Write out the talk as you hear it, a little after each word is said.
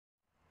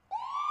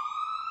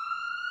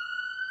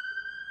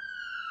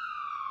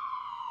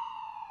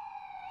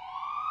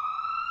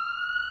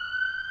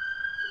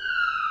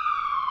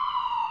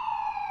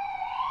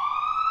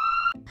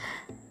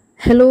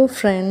Hello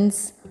friends,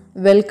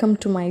 welcome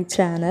to my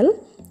channel.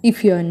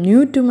 If you are new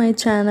to my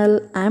channel,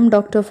 I am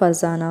Dr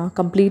Farsana,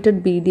 completed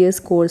BDS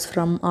course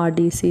from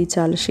RDC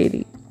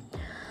Chalasheri.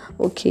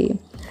 Okay,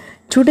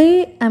 today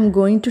I am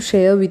going to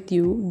share with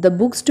you the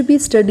books to be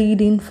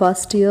studied in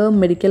first year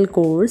medical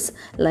course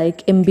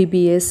like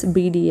MBBS,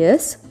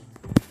 BDS.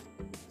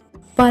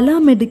 പല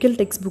medical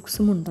text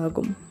ബുക്സും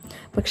ഉണ്ടാകും.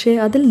 പക്ഷേ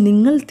അതിൽ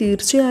നിങ്ങൾ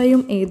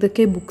തീർച്ചയായും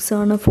ഏതൊക്കെ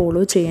ബുക്സാണ്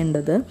follow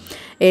ചെയ്യേണ്ടത്,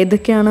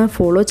 ഏതൊക്കെയാണ്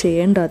follow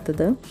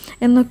ചെയ്യേണ്ടാത്തത്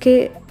എന്നൊക്കെ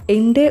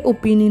എൻ്റെ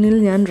ഒപ്പീനിയനിൽ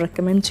ഞാൻ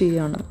റെക്കമെൻഡ്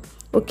ചെയ്യുകയാണ്.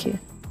 ഓക്കെ,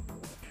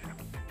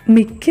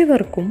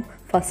 മിക്കവർക്കും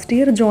ഫസ്റ്റ്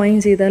ഇയർ ജോയിൻ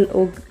ചെയ്താൽ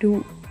ഒരു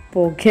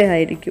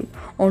പുകയായിരിക്കും.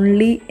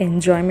 ഓൺലി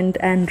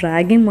എൻജോയ്മെൻറ്റ് ആൻഡ്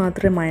റാഗിങ്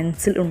മാത്രമേ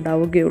മനസ്സിൽ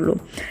ഉണ്ടാവുകയുള്ളൂ.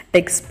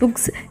 ടെക്സ്റ്റ്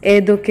ബുക്സ്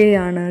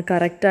ഏതൊക്കെയാണ്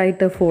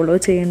കറക്റ്റായിട്ട് ഫോളോ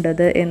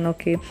ചെയ്യേണ്ടത്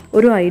എന്നൊക്കെ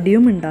ഒരു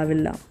ഐഡിയയും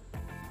ഉണ്ടാവില്ല.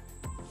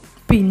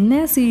 പിന്നെ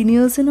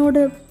സീനിയേഴ്സിനോട്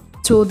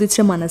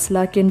ചോദിച്ച്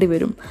മനസ്സിലാക്കേണ്ടി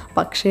വരും.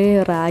 പക്ഷേ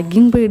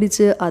റാഗിങ്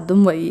പേടിച്ച് അതും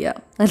വയ്യ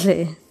അല്ലേ?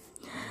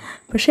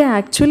 പക്ഷേ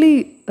ആക്ച്വലി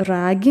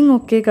റാഗിങ്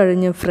ഒക്കെ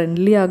കഴിഞ്ഞ്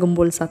ഫ്രണ്ട്ലി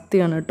ആകുമ്പോൾ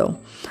സത്യമാണ് കേട്ടോ,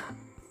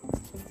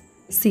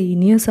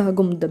 സീനിയേഴ്സ്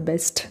ആകും the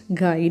best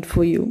guide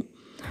for you.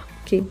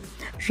 Okay,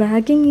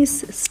 ragging is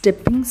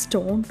stepping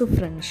stone to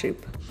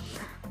friendship.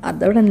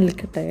 അതവിടെ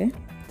നിൽക്കട്ടെ,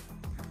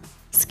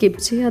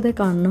 സ്കിപ്പ് ചെയ്യാതെ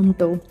കാണണം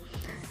കേട്ടോ.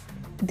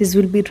 This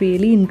will be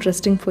really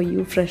interesting for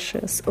you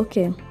freshers.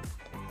 Okay,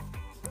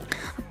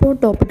 അപ്പോൾ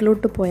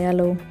ടോപ്പിക്കിലോട്ട്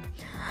പോയാലോ.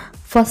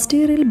 ഫസ്റ്റ്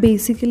ഇയറിൽ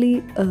ബേസിക്കലി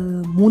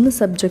 3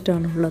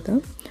 സബ്ജക്റ്റാണുള്ളത്.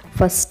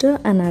 ഫസ്റ്റ്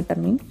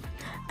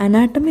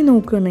അനാട്ടമി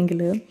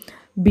നോക്കുകയാണെങ്കിൽ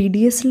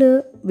BDSൽ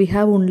we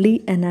have only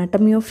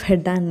anatomy of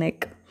head and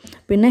neck,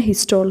 പിന്നെ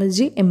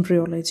histology,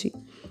 embryology.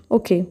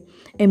 Okay,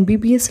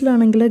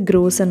 MBBSലാണെങ്കിൽ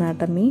gross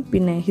anatomy,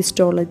 പിന്നെ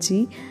histology,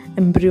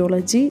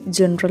 embryology,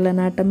 general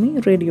anatomy,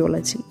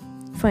 radiology.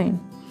 Fine.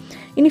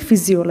 ഇനി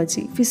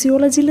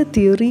ഫിസിയോളജിയിൽ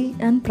theory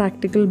and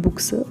practical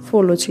books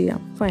follow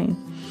ചെയ്യാം. Fine.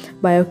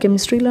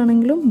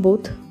 ബയോകെമിസ്ട്രിയിലാണെങ്കിലും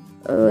both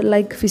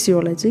like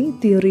physiology,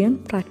 theory and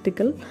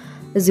practical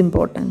is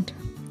important.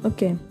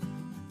 Okay,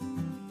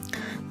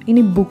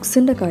 ഇനി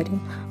ബുക്സിൻ്റെ കാര്യം.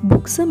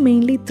 Books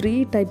mainly 3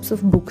 types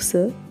of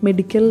books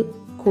medical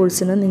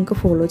കോഴ്സിന് നിങ്ങൾക്ക്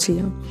follow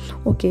ചെയ്യാം.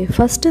 Okay,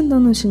 first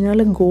എന്താണെന്ന് വെച്ച്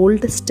കഴിഞ്ഞാൽ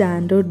ഗോൾഡ്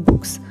സ്റ്റാൻഡേർഡ്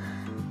ബുക്സ്.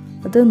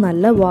 അത്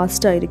നല്ല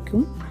വാസ്റ്റ്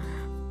ആയിരിക്കും,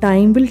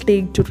 time will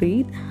take to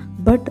read,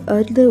 but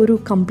അത് ഒരു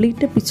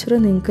കംപ്ലീറ്റ് പിക്ചർ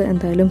നിങ്ങൾക്ക്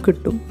എന്തായാലും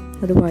കിട്ടും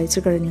അത് വായിച്ചു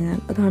കഴിഞ്ഞാൽ.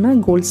 അതാണ്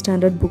ഗോൾഡ്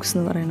സ്റ്റാൻഡേർഡ് ബുക്സ്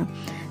എന്ന് പറയുന്നത്.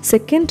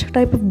 സെക്കൻഡ്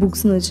ടൈപ്പ് ഓഫ്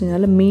ബുക്സ് എന്ന് വെച്ച്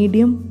കഴിഞ്ഞാൽ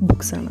മീഡിയം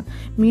ബുക്സാണ്.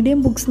 മീഡിയം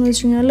ബുക്സ് എന്ന്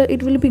വെച്ച് കഴിഞ്ഞാൽ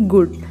it will be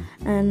good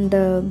and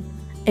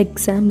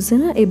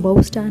എക്സാംസിന്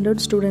above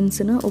standard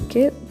സ്റ്റുഡൻസിന്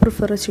ഒക്കെ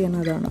പ്രിഫർ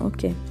ചെയ്യുന്നതാണ്.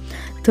 ഓക്കെ,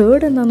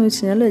 തേർഡ് എന്താണെന്ന്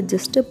വെച്ച് കഴിഞ്ഞാൽ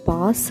ജസ്റ്റ്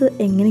പാസ്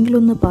എങ്ങനെയെങ്കിലും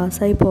ഒന്ന്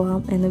പാസ്സായി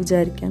പോകാം എന്ന്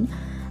വിചാരിക്കാൻ,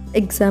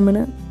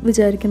 എക്സാമിന്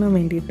വിചാരിക്കാൻ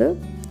വേണ്ടിയിട്ട്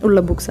ഉള്ള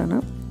ബുക്സാണ്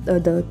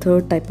the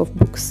third type of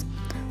books.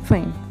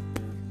 Fine.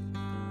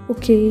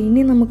 Okay,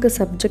 ഇനി നമുക്ക്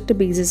സബ്ജക്റ്റ്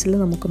ബേസിസിൽ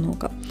നമുക്ക്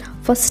നോക്കാം.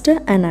 First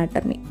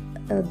anatomy.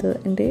 അത്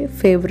എൻ്റെ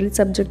ഫേവറേറ്റ്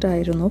സബ്ജക്റ്റ്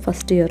ആയിരുന്നു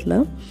ഫസ്റ്റ് ഇയറിൽ.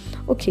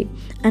 ഓക്കെ,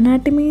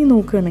 അനാട്ടമി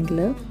നോക്കുകയാണെങ്കിൽ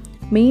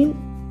മെയിൻ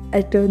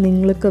ആയിട്ട്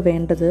നിങ്ങൾക്ക്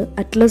വേണ്ടത്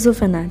Atlas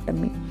of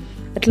anatomy,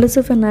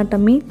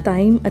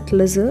 THIEME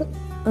Atlas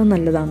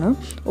നല്ലതാണ്.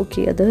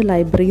 ഓക്കെ, അത്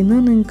ലൈബ്രറിയിൽ നിന്ന്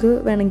നിങ്ങൾക്ക്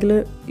വേണമെങ്കിൽ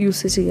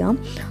യൂസ് ചെയ്യാം,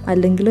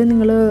 അല്ലെങ്കിൽ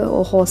നിങ്ങൾ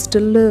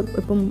ഹോസ്റ്റലിൽ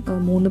ഇപ്പം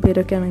 3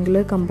 പേരൊക്കെ ആണെങ്കിൽ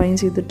കമ്പൈൻ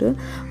ചെയ്തിട്ട്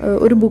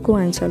ഒരു ബുക്ക്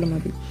വാങ്ങിച്ചാലും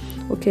മതി.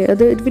 ഓക്കെ,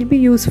 അത് it will be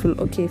useful.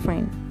 Okay,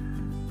 fine.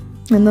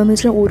 എന്താണെന്ന്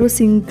വെച്ചാൽ ഓരോ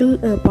single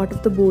part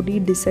of the body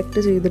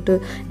dissect ചെയ്തിട്ട്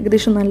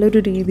ഏകദേശം നല്ലൊരു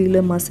രീതിയിൽ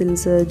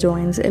മസിൽസ്,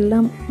 ജോയിൻറ്റ്സ്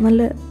എല്ലാം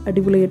നല്ല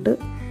അടിപൊളിയായിട്ട്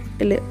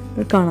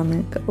കാണാം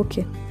നിങ്ങൾക്ക്.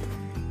 ഓക്കെ,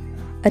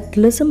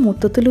 അറ്റ്ലസ്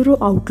മൊത്തത്തിലൊരു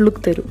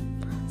ഔട്ട്ലുക്ക് തരും.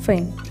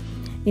 ഫൈൻ.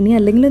 ഇനി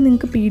അല്ലെങ്കിൽ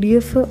നിങ്ങൾക്ക്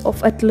PDF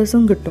ഓഫ്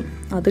അറ്റ്ലസും കിട്ടും,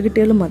 അത്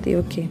കിട്ടിയാലും മതി.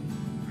 ഓക്കെ,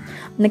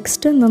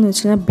 നെക്സ്റ്റ് എന്താണെന്ന്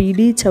വെച്ച് കഴിഞ്ഞാൽ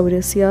BD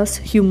ചൗരസിയാസ്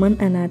human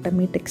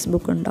anatomy text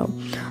book ഉണ്ടാവും.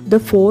 അത്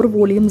 4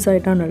 volumes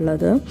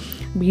ആയിട്ടാണുള്ളത്.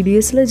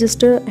 BDSൽ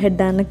just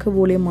head and neck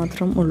volume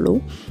മാത്രം ഉള്ളൂ.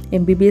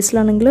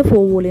 MBBSലാണെങ്കിൽ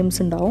 4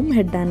 വോളിയൂംസ് ഉണ്ടാവും.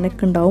 ഹെഡ് ആൻഡ്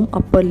നെക്ക് ഉണ്ടാവും,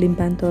 അപ്പർ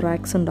ലിംബ് ആൻഡ്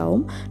തൊറാക്സ്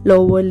ഉണ്ടാവും,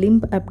 ലോവർ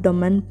ലിംബ്,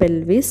 അബ്ഡോമൻ,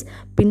 പെൽവിസ്,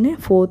 പിന്നെ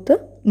 4th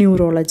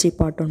ന്യൂറോളജി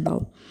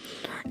പാർട്ടുണ്ടാവും.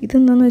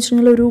 ഇതെന്താണെന്ന് വെച്ച്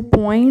കഴിഞ്ഞാൽ ഒരു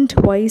പോയിൻ്റ്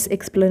വൈസ്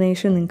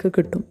എക്സ്പ്ലനേഷൻ നിങ്ങൾക്ക്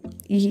കിട്ടും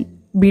ഈ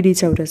BD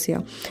ചൗരസ്യ.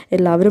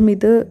 എല്ലാവരും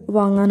ഇത്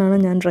വാങ്ങാനാണ്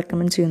ഞാൻ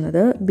റെക്കമെൻഡ്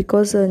ചെയ്യുന്നത്.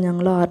 ബിക്കോസ്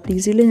ഞങ്ങൾ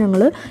RTCയിൽ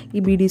ഞങ്ങൾ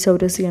ഈ BD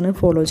ചൗരസ്യാണ്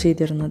ഫോളോ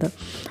ചെയ്തിരുന്നത്.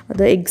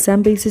 അത്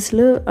എക്സാം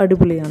ബേസിസിൽ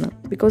അടിപൊളിയാണ്,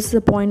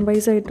 ബിക്കോസ് പോയിൻ്റ്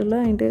വൈസ് ആയിട്ടുള്ള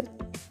അതിൻ്റെ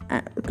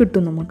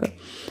കിട്ടും നമുക്ക്.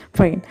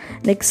 Fine.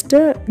 Next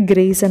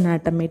grace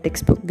anatomy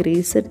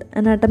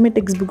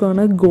text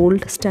ബുക്കാണ്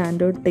ഗോൾഡ്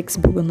സ്റ്റാൻഡേർഡ്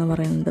ടെക്സ്റ്റ് ബുക്ക് എന്ന്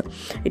പറയുന്നത്.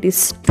 It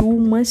is too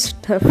much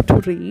tough to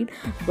read,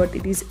 but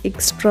it is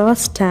extra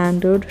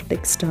standard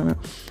ടെക്സ്റ്റാണ്.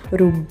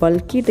 ഒരു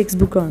ബൾക്കി ടെക്സ്റ്റ്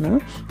ബുക്കാണ്,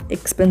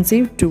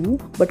 എക്സ്പെൻസീവ് ടു,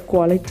 ബട്ട്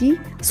ക്വാളിറ്റി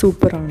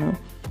സൂപ്പറാണ്.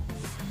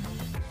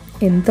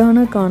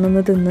 എന്താണ്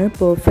കാണുന്നതെന്ന്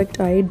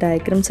പെർഫെക്റ്റ് ആയി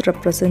ഡയഗ്രാംസ്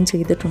റെപ്രസെൻറ്റ്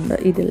ചെയ്തിട്ടുണ്ട്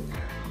ഇതിൽ.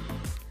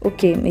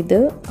 ഓക്കെ, ഇത്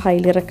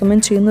ഹൈലി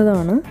റെക്കമെൻഡ്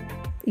ചെയ്യുന്നതാണ്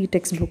ഈ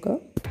ടെക്സ്റ്റ് ബുക്ക്.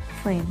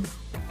 ഫൈൻ.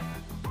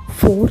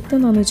 ഫോർത്ത്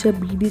എന്താണെന്ന് വെച്ചാൽ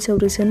BD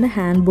ചൗരസ്യൻ്റെ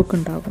ഹാൻഡ് ബുക്ക്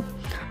ഉണ്ടാകും.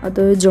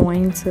 അത്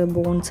ജോയിൻറ്റ്സ്,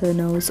 ബോൺസ്,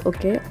 നെർവ്സ്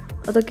ഒക്കെ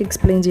അതൊക്കെ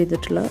എക്സ്പ്ലെയിൻ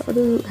ചെയ്തിട്ടുള്ള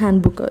ഒരു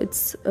hand book.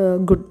 It's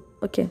good.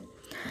 Okay,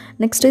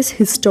 next is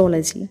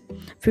histology.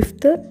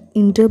 5th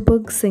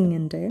ഇൻ്റർബർഗ്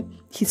സിങ്ങിൻ്റെ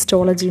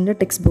ഹിസ്റ്റോളജീൻ്റെ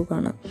text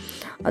ബുക്കാണ്.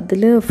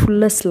 അതിൽ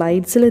ഫുള്ള്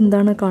സ്ലൈഡ്സിൽ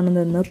എന്താണ്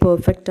കാണുന്നതെന്ന്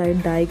പെർഫെക്റ്റായി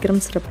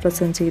ഡയഗ്രാംസ്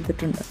റെപ്രസെൻറ്റ്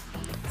ചെയ്തിട്ടുണ്ട്.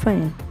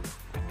 ഫൈൻ.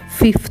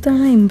 5th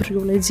ആണ്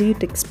embryology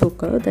text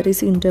book. That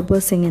is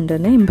ഇൻ്റർബർഗ് സിങ്ങിൻ്റെ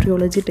തന്നെ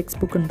എംബ്രിയോളജി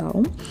ടെക്സ്റ്റ് ബുക്ക്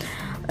ഉണ്ടാവും.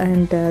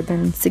 And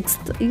then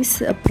 6th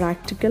is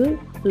practical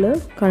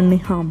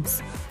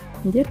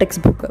കണ്ണിഹാംസിൻ്റെ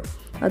text book.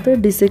 അത്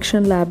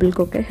ഡിസെക്ഷൻ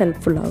ലാബിൽക്കൊക്കെ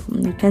ഹെൽപ്ഫുൾ ആകും.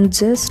 You can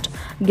just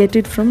get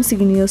it from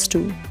seniors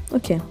to.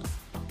 Okay.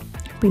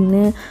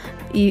 പിന്നെ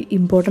ഈ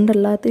ഇമ്പോർട്ടൻ്റ്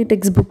അല്ലാത്ത ഈ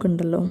ടെക്സ്റ്റ് ബുക്ക്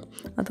ഉണ്ടല്ലോ,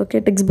 അതൊക്കെ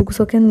ടെക്സ്റ്റ്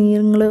ബുക്സൊക്കെ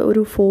നിങ്ങൾ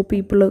ഒരു 4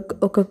 people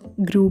ഒക്കെ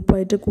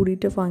ഗ്രൂപ്പായിട്ട്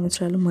കൂടിയിട്ട്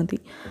വാങ്ങിച്ചാലും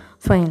മതി.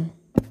 ഫൈൻ.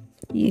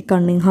 ഈ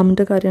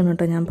കണ്ണിങ്ഹാമിൻ്റെ കാര്യമാണ്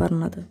കേട്ടോ ഞാൻ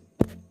പറഞ്ഞത്.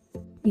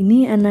 ഇനി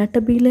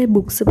അനാട്ടമിയിലെ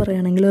ബുക്സ്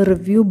പറയുകയാണെങ്കിൽ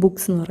റിവ്യൂ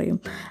ബുക്സ് എന്ന് പറയും.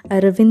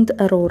 അരവിന്ദ്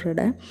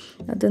അറോറയുടെ.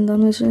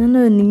 അതെന്താണെന്ന് വെച്ച്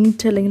കഴിഞ്ഞാൽ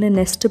നീറ്റ് അല്ലെങ്കിൽ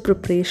നെക്സ്റ്റ്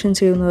പ്രിപ്പറേഷൻ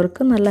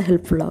ചെയ്യുന്നവർക്ക് നല്ല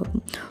ഹെൽപ്ഫുൾ ആകും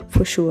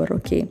ഫോർ ഷുവർ.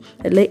 ഓക്കെ.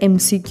 അതിൽ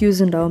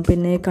MCQs ഉണ്ടാവും,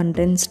 പിന്നെ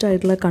കണ്ടൻസ്ഡ്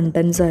ആയിട്ടുള്ള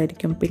കണ്ടൻസ്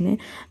ആയിരിക്കും, പിന്നെ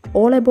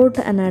all about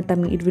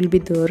anatomy it will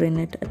be there in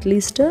it.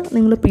 At least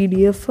നിങ്ങൾ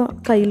PDF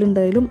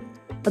കയ്യിലുണ്ടായാലും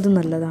അത്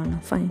നല്ലതാണ്.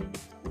 ഫൈൻ.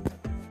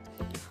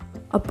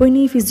 അപ്പോൾ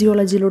ഇനി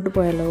ഫിസിയോളജിയിലോട്ട്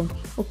പോയാലോ.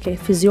 Okay.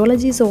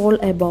 Physiology is all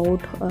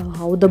about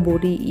how the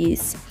body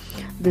is.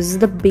 This is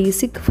the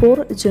basic for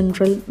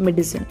general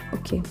medicine.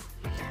 Okay.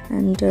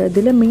 And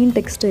ഇതിലെ main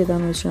text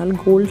ഏതാണെന്ന് വെച്ചാൽ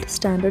gold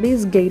standard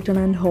is ഗേറ്റൺ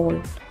and whole.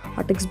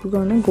 ആ ടെക്സ്റ്റ്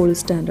ബുക്കാണ് gold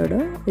standard.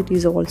 It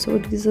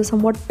is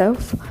somewhat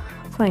tough.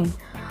 Fine.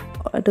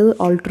 അത്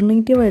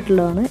alternative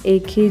ആയിട്ടുള്ളതാണ്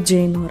AK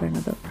Jain എന്ന്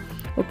പറയുന്നത്.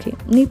 Okay.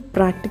 ഇനി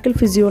പ്രാക്ടിക്കൽ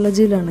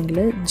ഫിസിയോളജിയിലാണെങ്കിൽ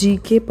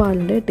GK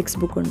പാലിൻ്റെ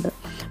ടെക്സ്റ്റ് ബുക്ക് ഉണ്ട്.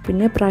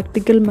 പിന്നെ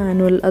പ്രാക്ടിക്കൽ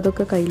മാനുവൽ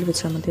അതൊക്കെ കയ്യിൽ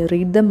വെച്ചാൽ മതി.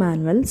 Read the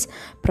manuals.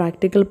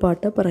 Practical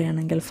part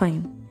പറയുകയാണെങ്കിൽ.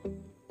 ഫൈൻ.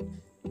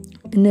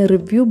 പിന്നെ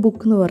റിവ്യൂ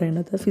ബുക്ക് എന്ന്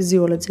പറയുന്നത്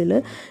ഫിസിയോളജിയിൽ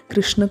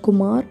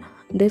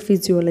കൃഷ്ണകുമാറിൻ്റെ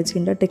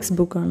ഫിസിയോളജീൻ്റെ ടെക്സ്റ്റ്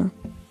ബുക്കാണ്.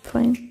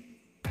 ഫൈൻ.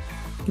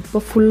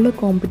 ഇപ്പോൾ ഫുള്ള്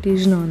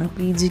കോമ്പറ്റീഷനാണ്.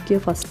 PGക്ക്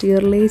ഫസ്റ്റ്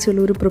ഇയറിലേ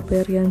ചിലർ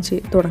പ്രിപ്പയർ ചെയ്യാൻ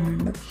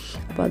തുടങ്ങുന്നുണ്ട്.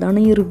 അപ്പോൾ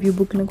അതാണ് ഈ റിവ്യൂ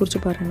ബുക്കിനെ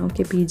കുറിച്ച് പറയുന്നത്.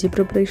 ഓക്കെ. PG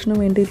പ്രിപ്പറേഷന്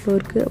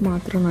വേണ്ടിയിട്ടുള്ളവർക്ക്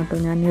മാത്രമാണ്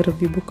കേട്ടോ ഞാൻ ഈ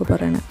റിവ്യൂ ബുക്ക്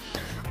പറയണത്.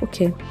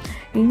 ഓക്കെ.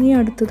 ഇനി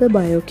അടുത്തത്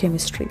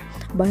biochemistry.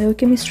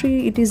 Biochemistry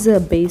it is A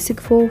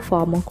basic four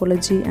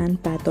pharmacology and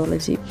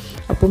pathology.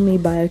 അപ്പം ഈ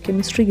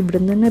ബയോകെമിസ്ട്രി ഇവിടെ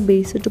നിന്ന് തന്നെ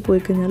ബേസ് ഇട്ട്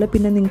പോയി കഴിഞ്ഞാൽ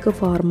പിന്നെ നിങ്ങൾക്ക്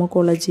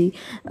ഫാർമക്കോളജി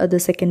അത്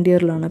സെക്കൻഡ്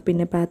ഇയറിലാണ്,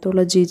 പിന്നെ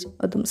പാത്തോളജി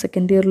അതും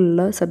സെക്കൻഡ്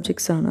ഇയറിലുള്ള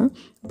സബ്ജക്ട്സാണ്.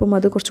 അപ്പം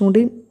അത് കുറച്ചും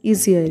കൂടി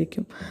ഈസി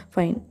ആയിരിക്കും.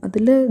 ഫൈൻ.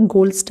 അതിൽ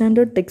ഗോൾഡ്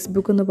സ്റ്റാൻഡേർഡ് ടെക്സ്റ്റ്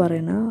ബുക്ക് എന്ന്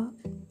പറയുന്നത്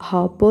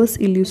ഹാർപ്പേഴ്സ്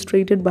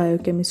ഇല്യൂസ്ട്രേറ്റഡ്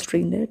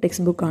ബയോകെമിസ്ട്രീൻ്റെ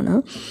ടെക്സ്റ്റ് ബുക്കാണ്.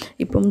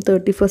 ഇപ്പം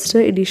 31st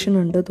എഡിഷൻ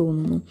ഉണ്ട്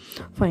തോന്നുന്നു.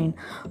 ഫൈൻ.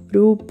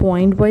 ഒരു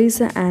പോയിൻ്റ്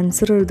വൈസ്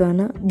ആൻസർ എഴുതാൻ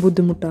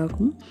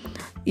ബുദ്ധിമുട്ടാകും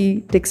ഈ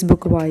ടെക്സ്റ്റ്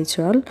ബുക്ക്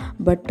വായിച്ചാൽ,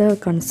 ബട്ട്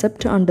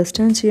കൺസെപ്റ്റ്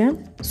അണ്ടർസ്റ്റാൻഡ് ചെയ്യാൻ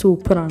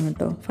സൂപ്പറാണ്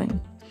കേട്ടോ. ഫൈൻ.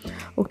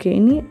 ഓക്കെ.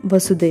 ഇനി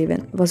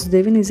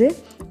Vasudevan is A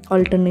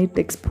alternate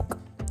text book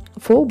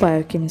for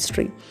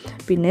biochemistry.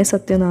 പിന്നെ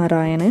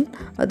സത്യനാരായണൻ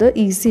അത്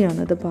ഈസിയാണ്,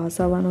 അത്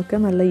പാസ്സാവാനൊക്കെ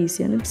നല്ല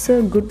ഈസിയാണ്.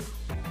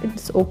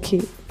 It's okay.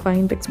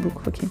 Fine text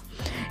book. Okay.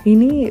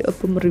 ഇനി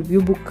ഇപ്പം review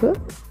book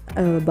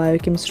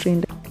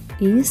ബയോകെമിസ്ട്രീൻ്റെ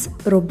is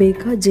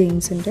റൊബേക്ക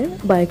ജെയിംസിൻ്റെ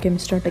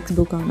biochemistry text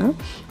ബുക്കാണ്.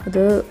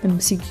 അത്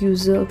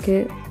MCQs ഒക്കെ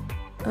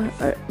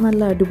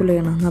നല്ല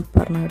അടിപൊളിയാണെന്ന്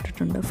പറഞ്ഞു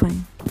കേട്ടിട്ടുണ്ട്. ഫൈൻ.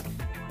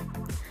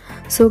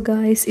 സോ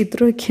ഗായ്സ്,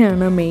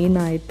 ഇത്രയൊക്കെയാണ്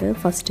മെയിനായിട്ട്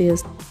first year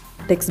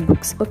text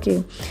books. Okay.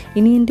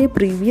 ഇനി എൻ്റെ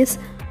പ്രീവിയസ്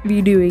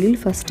വീഡിയോയിൽ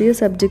ഫസ്റ്റ് ഇയർ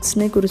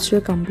സബ്ജക്ട്സിനെ കുറിച്ച്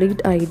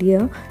കംപ്ലീറ്റ് ഐഡിയ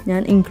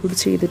ഞാൻ ഇൻക്ലൂഡ്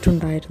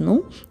ചെയ്തിട്ടുണ്ടായിരുന്നു.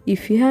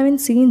 If you haven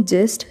scene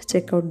just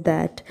check out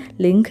that.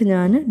 Link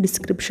ഞാൻ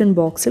ഡിസ്ക്രിപ്ഷൻ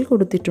ബോക്സിൽ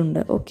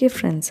കൊടുത്തിട്ടുണ്ട്. Okay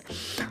friends.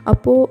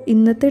 അപ്പോൾ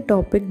ഇന്നത്തെ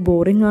ടോപ്പിക്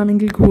ബോറിംഗ്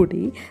ആണെങ്കിൽ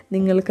കൂടി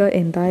നിങ്ങൾക്ക്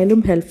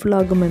എന്തായാലും ഹെൽപ്ഫുൾ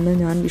ആകുമെന്ന്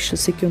ഞാൻ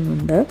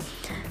വിശ്വസിക്കുന്നുണ്ട്.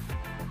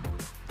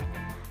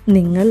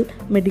 നിങ്ങൾ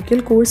മെഡിക്കൽ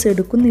കോഴ്സ്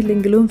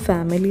എടുക്കുന്നില്ലെങ്കിലും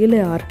ഫാമിലിയിലെ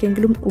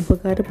ആർക്കെങ്കിലും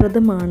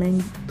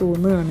ഉപകാരപ്രദമാണെന്ന്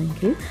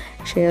തോന്നുകയാണെങ്കിൽ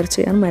ഷെയർ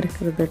ചെയ്യാൻ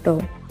മറക്കരുത് കേട്ടോ.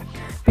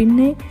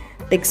 പിന്നെ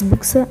ടെക്സ്റ്റ്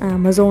ബുക്സ്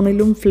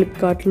ആമസോണിലും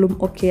ഫ്ലിപ്കാർട്ടിലും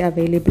ഒക്കെ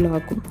അവൈലബിൾ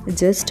ആകും.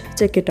 Just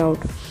check it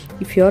out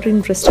if you are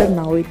interested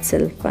now it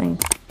self. Fine.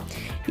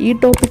 ഈ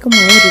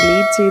ടോപ്പിക്കുമായി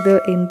റിലേറ്റ് ചെയ്ത്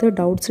എന്ത്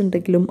ഡൗട്ട്സ്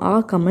ഉണ്ടെങ്കിലും ആ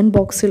കമൻറ്റ്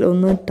ബോക്സിൽ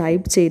ഒന്ന്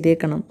ടൈപ്പ്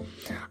ചെയ്തേക്കണം.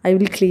 I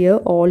will clear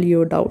all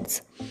your doubts.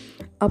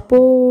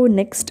 അപ്പോൾ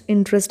നെക്സ്റ്റ്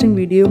ഇൻട്രസ്റ്റിംഗ്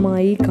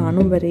വീഡിയോയുമായി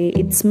കാണും വരെ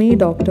it's me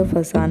doctor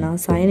Farsana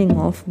signing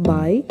off.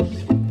 By.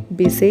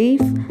 Be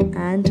safe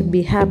and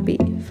be happy.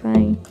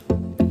 Fine.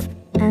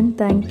 And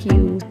thank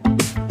you.